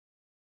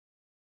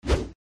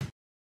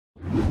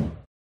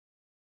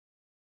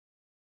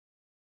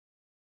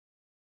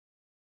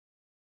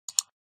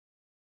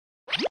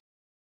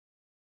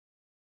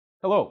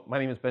Hello, my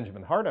name is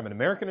Benjamin Hart. I'm an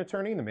American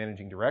attorney and the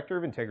managing director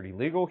of Integrity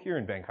Legal here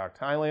in Bangkok,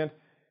 Thailand.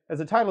 As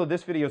the title of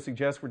this video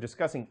suggests, we're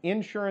discussing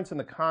insurance in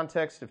the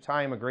context of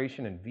Thai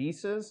immigration and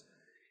visas.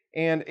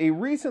 And a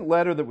recent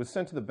letter that was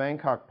sent to the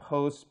Bangkok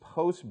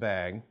Post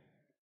bag,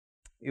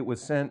 it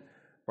was sent,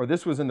 or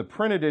this was in the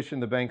print edition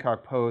of the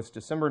Bangkok Post,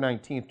 December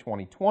 19th,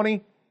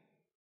 2020,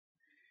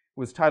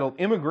 was titled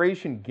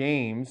Immigration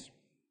Games,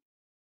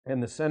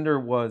 and the sender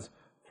was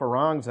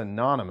Farang's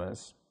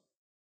Anonymous.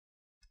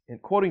 And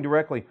quoting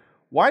directly,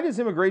 why does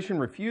immigration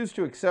refuse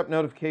to accept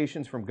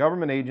notifications from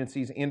government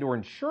agencies and/or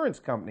insurance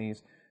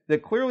companies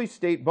that clearly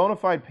state bona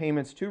fide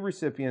payments to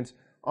recipients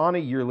on a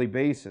yearly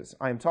basis?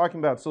 I am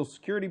talking about Social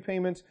Security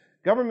payments,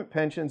 government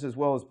pensions, as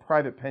well as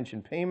private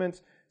pension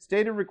payments.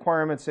 Stated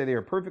requirements say they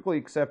are perfectly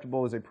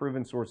acceptable as a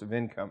proven source of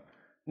income.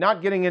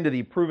 Not getting into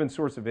the proven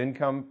source of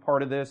income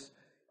part of this,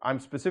 I'm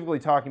specifically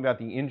talking about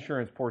the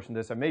insurance portion of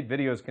this. I made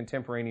videos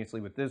contemporaneously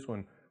with this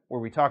one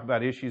where we talk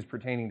about issues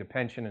pertaining to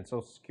pension and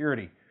Social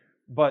Security.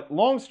 But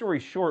long story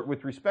short,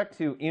 with respect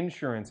to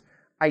insurance,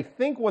 I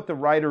think what the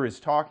writer is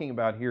talking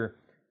about here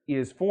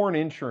is foreign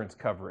insurance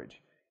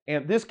coverage.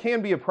 And this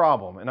can be a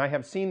problem, and I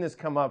have seen this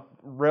come up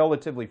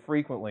relatively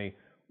frequently,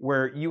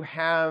 where you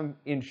have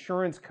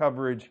insurance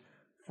coverage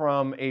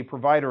from a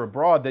provider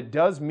abroad that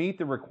does meet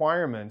the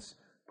requirements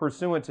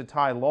pursuant to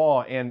Thai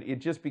law, and it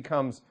just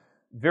becomes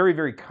very,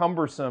 very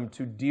cumbersome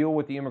to deal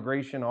with the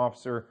immigration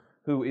officer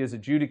who is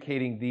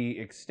adjudicating the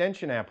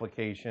extension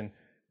application,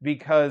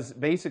 because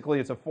basically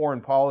it's a foreign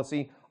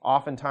policy.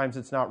 Oftentimes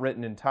it's not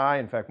written in Thai.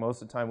 In fact,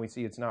 most of the time we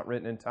see it's not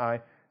written in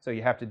Thai, so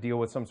you have to deal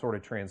with some sort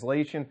of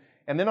translation.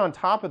 And then on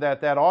top of that,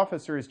 that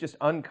officer is just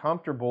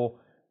uncomfortable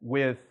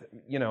with,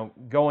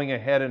 going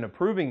ahead and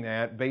approving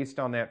that based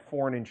on that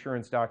foreign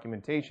insurance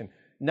documentation,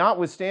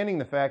 notwithstanding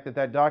the fact that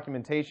that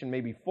documentation may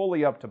be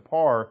fully up to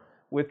par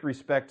with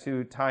respect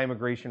to Thai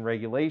immigration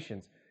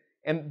regulations.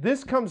 And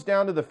this comes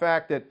down to the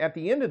fact that at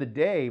the end of the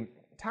day,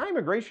 Thai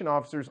immigration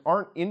officers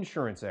aren't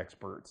insurance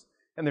experts,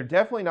 and they're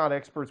definitely not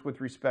experts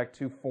with respect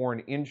to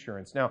foreign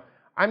insurance. Now,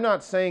 I'm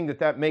not saying that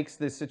that makes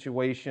this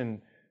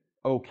situation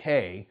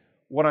okay.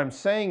 What I'm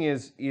saying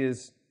is,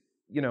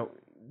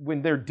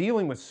 when they're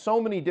dealing with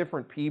so many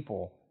different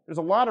people, there's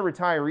a lot of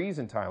retirees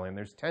in Thailand.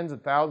 There's tens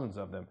of thousands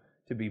of them,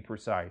 to be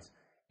precise.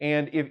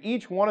 And if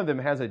each one of them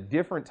has a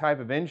different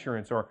type of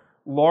insurance, or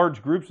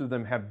large groups of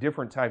them have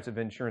different types of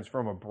insurance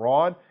from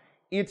abroad,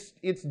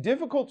 it's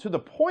difficult to the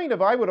point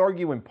of, I would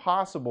argue,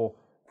 impossible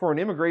for an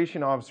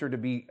immigration officer to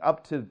be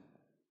up to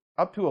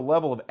a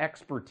level of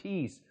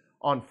expertise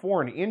on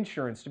foreign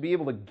insurance to be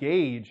able to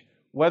gauge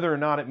whether or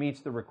not it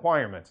meets the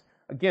requirements.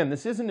 Again,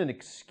 this isn't an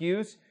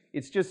excuse.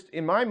 It's just,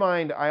 in my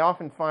mind, I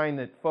often find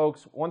that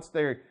folks,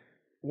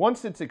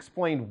 once it's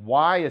explained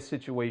why a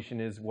situation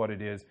is what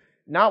it is,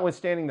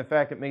 notwithstanding the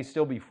fact it may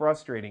still be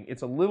frustrating,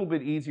 it's a little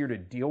bit easier to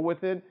deal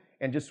with it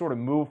and just sort of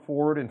move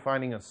forward in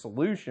finding a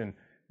solution,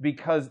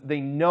 because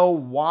they know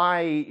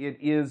why it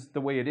is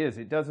the way it is.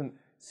 It doesn't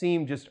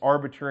seem just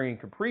arbitrary and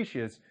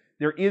capricious.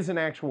 There is an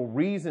actual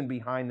reason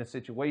behind the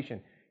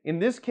situation. In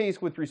this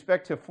case, with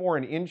respect to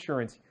foreign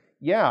insurance,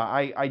 yeah,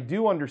 I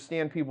do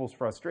understand people's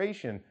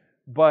frustration,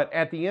 but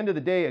at the end of the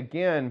day,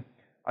 again,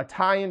 a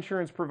Thai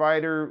insurance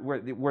provider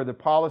where the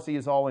policy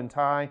is all in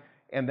Thai,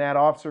 and that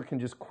officer can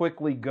just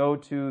quickly go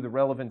to the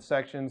relevant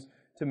sections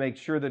to make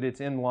sure that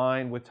it's in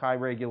line with Thai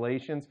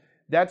regulations,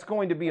 that's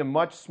going to be a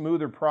much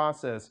smoother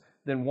process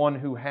than one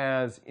who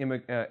has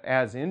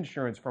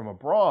insurance from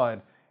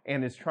abroad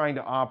and is trying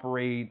to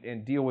operate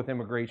and deal with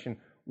immigration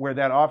where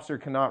that officer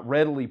cannot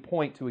readily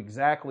point to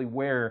exactly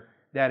where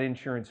that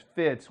insurance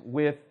fits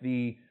with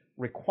the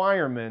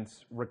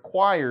requirements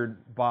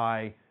required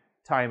by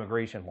Thai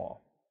immigration law.